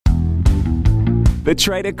The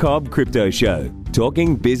Trader Cobb Crypto Show,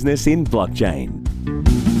 talking business in blockchain.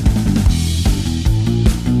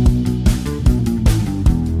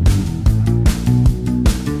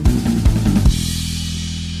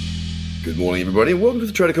 Good morning, everybody, and welcome to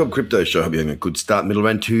the Trader Cobb Crypto Show. I hope you're having a good start, middle,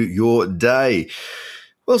 and to your day.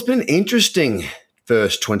 Well, it's been an interesting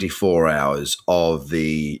first 24 hours of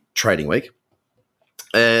the trading week.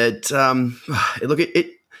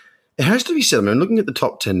 It has to be said. I mean, looking at the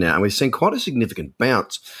top 10 now, and we've seen quite a significant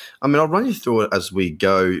bounce. I mean, I'll run you through it as we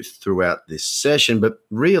go throughout this session, but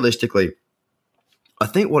realistically, I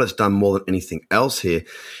think what it's done more than anything else here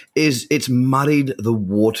is it's muddied the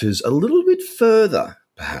waters a little bit further,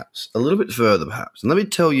 perhaps. And let me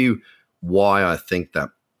tell you why I think that.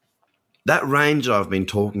 That range I've been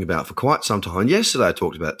talking about for quite some time. Yesterday I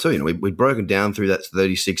talked about it too. We'd broken down through that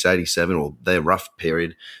 36.87 or their rough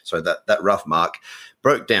period. So that rough mark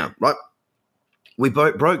broke down, right? We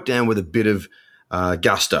broke down with a bit of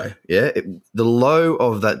gusto. Yeah, the low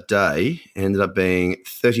of that day ended up being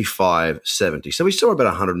 35.70. So we saw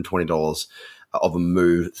about $120 of a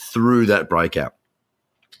move through that breakout,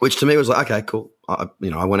 which to me was like, okay, cool. I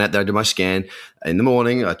went out there, I did my scan in the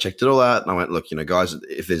morning. I checked it all out, and I went, look, guys,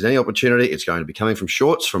 if there's any opportunity, it's going to be coming from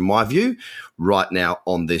shorts, from my view, right now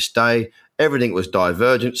on this day. Everything was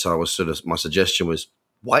divergent, so my suggestion was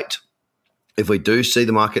wait. If we do see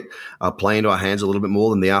the market play into our hands a little bit more,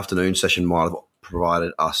 then the afternoon session might have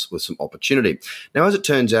provided us with some opportunity. Now, as it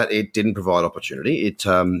turns out, it didn't provide opportunity.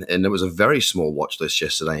 And it was a very small watch list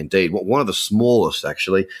yesterday indeed. One of the smallest,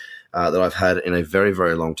 actually, that I've had in a very,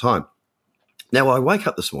 very long time. Now, I wake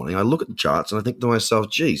up this morning, I look at the charts, and I think to myself,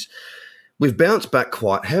 geez, we've bounced back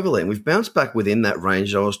quite heavily, and we've bounced back within that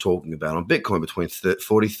range I was talking about on Bitcoin between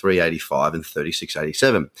 43.85 and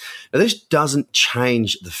 36.87. Now, this doesn't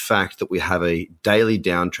change the fact that we have a daily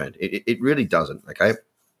downtrend. It really doesn't, okay?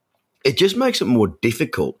 It just makes it more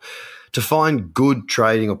difficult to find good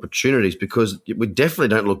trading opportunities because we definitely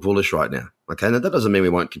don't look bullish right now, okay? Now, that doesn't mean we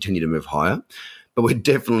won't continue to move higher, but we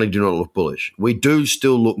definitely do not look bullish. We do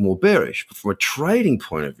still look more bearish. But from a trading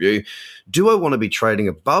point of view, do I want to be trading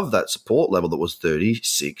above that support level that was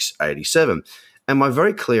 36.87? And my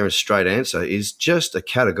very clear and straight answer is just a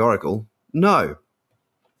categorical no.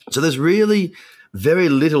 So there's really very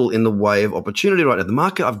little in the way of opportunity right now. The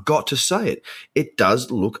market, I've got to say it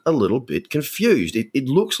does look a little bit confused. It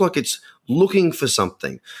looks like it's looking for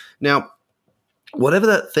something. Now, whatever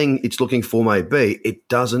that thing it's looking for may be, it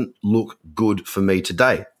doesn't look good for me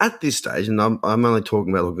today at this stage. And I'm only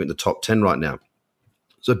talking about looking at the top 10 right now.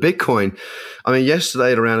 So Bitcoin, I mean,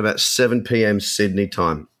 yesterday at around about 7 p.m. Sydney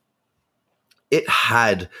time, it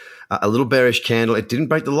had a little bearish candle. It didn't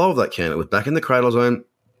break the low of that candle. It was back in the cradle zone,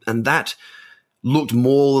 and that looked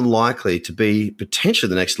more than likely to be potentially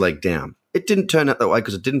the next leg down. It didn't turn out that way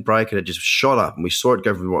because it didn't break and it just shot up. And we saw it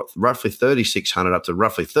go from roughly 3,600 up to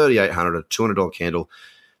roughly 3,800, a $200 candle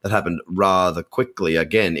that happened rather quickly,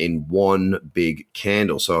 again, in one big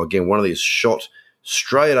candle. So, again, one of these shot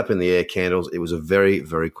straight up in the air candles. It was a very,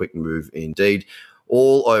 very quick move indeed,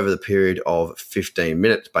 all over the period of 15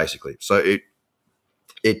 minutes, basically. So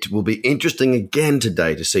it will be interesting again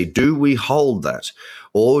today to see, do we hold that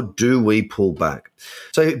or do we pull back?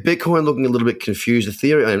 So Bitcoin looking a little bit confused.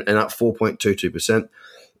 Ethereum and up 4.22%.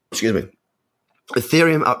 Excuse me.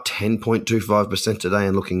 Ethereum up 10.25% today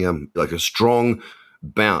and looking like a strong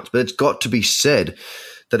bounce. But it's got to be said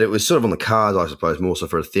that it was sort of on the cards, I suppose, more so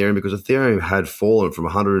for Ethereum, because Ethereum had fallen from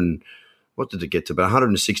what did it get to? About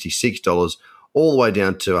 $166 all the way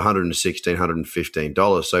down to $116,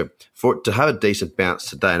 $115. So for it to have a decent bounce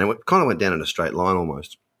today, and it kind of went down in a straight line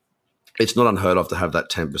almost, it's not unheard of to have that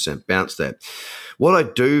 10% bounce there. What I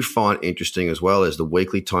do find interesting as well is the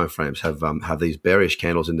weekly timeframes have these bearish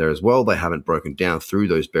candles in there as well. They haven't broken down through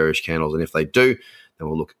those bearish candles, and if they do, then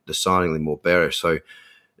we'll look decidedly more bearish. So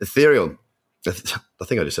Ethereum, I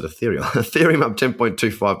think I just said Ethereum. Ethereum up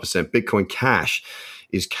 10.25%. Bitcoin Cash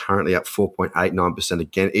is currently up 4.89%.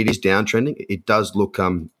 Again, it is downtrending. It does look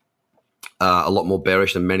a lot more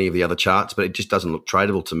bearish than many of the other charts, but it just doesn't look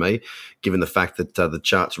tradable to me, given the fact that the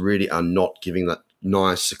charts really are not giving that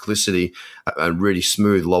nice cyclicity and really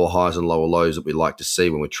smooth lower highs and lower lows that we like to see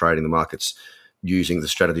when we're trading the markets using the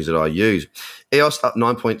strategies that I use. EOS up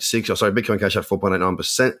 9.6, Bitcoin Cash up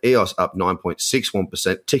 4.89%, EOS up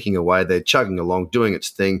 9.61%, ticking away. They're chugging along, doing its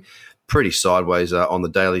thing. Pretty sideways on the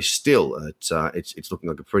daily still. It's looking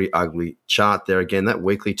like a pretty ugly chart there. Again, that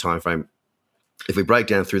weekly time frame If we break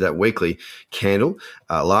down through that weekly candle,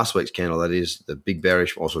 last week's candle, that is the big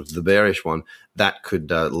bearish, also the bearish one, that could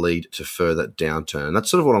lead to further downturn. And that's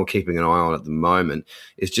sort of what I'm keeping an eye on at the moment,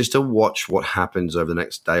 is just to watch what happens over the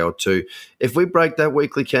next day or two. If we break that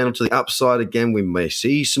weekly candle to the upside again, we may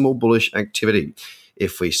see some more bullish activity.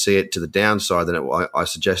 If we see it to the downside, then I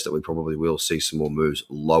suggest that we probably will see some more moves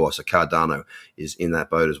lower. So Cardano is in that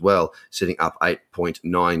boat as well, sitting up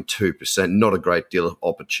 8.92%. Not a great deal of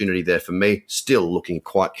opportunity there for me. Still looking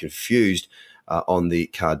quite confused on the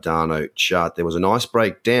Cardano chart. There was a nice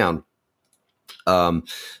breakdown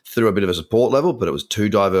through a bit of a support level, but it was too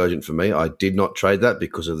divergent for me. I did not trade that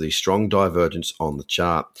because of the strong divergence on the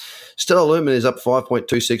chart. Stellar Lumen is up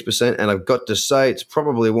 5.26%, and I've got to say it's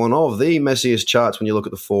probably one of the messiest charts when you look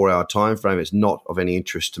at the 4-hour time frame. It's not of any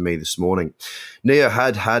interest to me this morning. NEO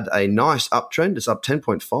had a nice uptrend. It's up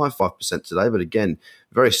 10.55% today, but again,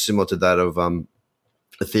 very similar to that of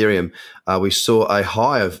Ethereum. We saw a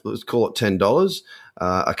high of, let's call it $10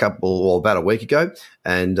 about a week ago,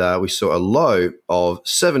 and we saw a low of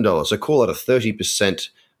 $7. So call it a 30%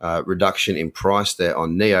 reduction in price there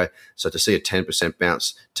on NEO. So to see a 10%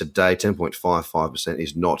 bounce today, 10.55%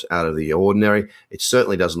 is not out of the ordinary. It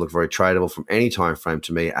certainly doesn't look very tradable from any time frame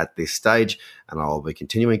to me at this stage, and I'll be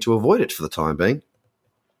continuing to avoid it for the time being.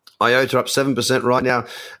 IOTA up 7% right now.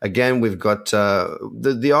 Again, we've got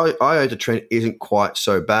the IOTA trend isn't quite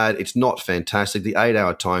so bad. It's not fantastic. The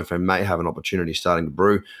 8-hour time frame may have an opportunity starting to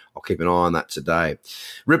brew. I'll keep an eye on that today.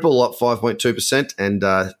 Ripple up 5.2%, and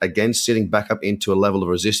again, sitting back up into a level of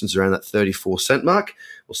resistance around that 34-cent mark.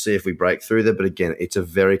 We'll see if we break through there, but again, it's a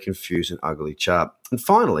very confused and ugly chart. And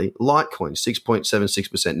finally, Litecoin,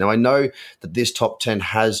 6.76%. Now, I know that this top 10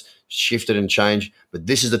 has shifted and changed, but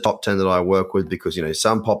this is the top 10 that I work with because,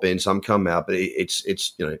 some pop in, some come out, but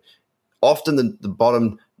it's often the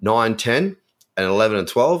bottom 9, 10, and 11 and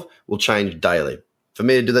 12 will change daily. For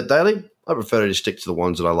me to do that daily, I prefer to just stick to the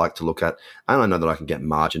ones that I like to look at, and I know that I can get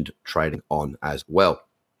margined trading on as well.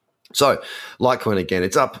 So Litecoin, again,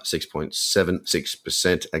 it's up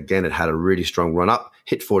 6.76%. Again, it had a really strong run up,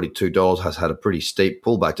 hit $42, has had a pretty steep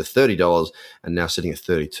pullback to $30, and now sitting at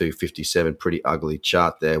 $32.57. Pretty ugly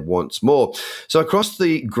chart there once more. So across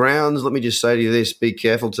the grounds, let me just say to you this, be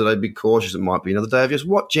careful today, be cautious. It might be another day of just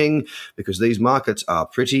watching because these markets are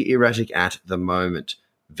pretty erratic at the moment.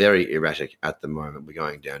 Very erratic at the moment. We're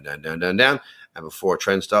going down, down, down, down, down. And before a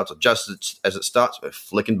trend starts, or just as it starts, we're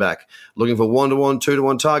flicking back. Looking for 1-to-1,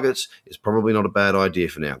 2-to-1 targets is probably not a bad idea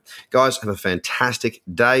for now. Guys, have a fantastic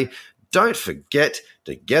day. Don't forget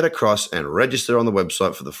to get across and register on the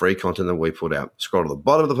website for the free content that we put out. Scroll to the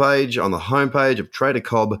bottom of the page on the homepage of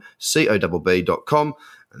TraderCobb.com,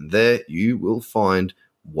 and there you will find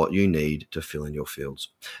what you need to fill in your fields.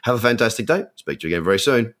 Have a fantastic day. Speak to you again very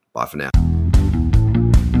soon. Bye for now.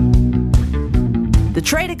 The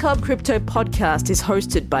Trader Cobb Crypto Podcast is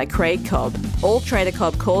hosted by Craig Cobb. All Trader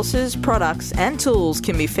Cobb courses, products, and tools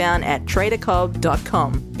can be found at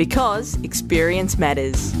TraderCobb.com because experience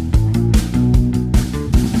matters.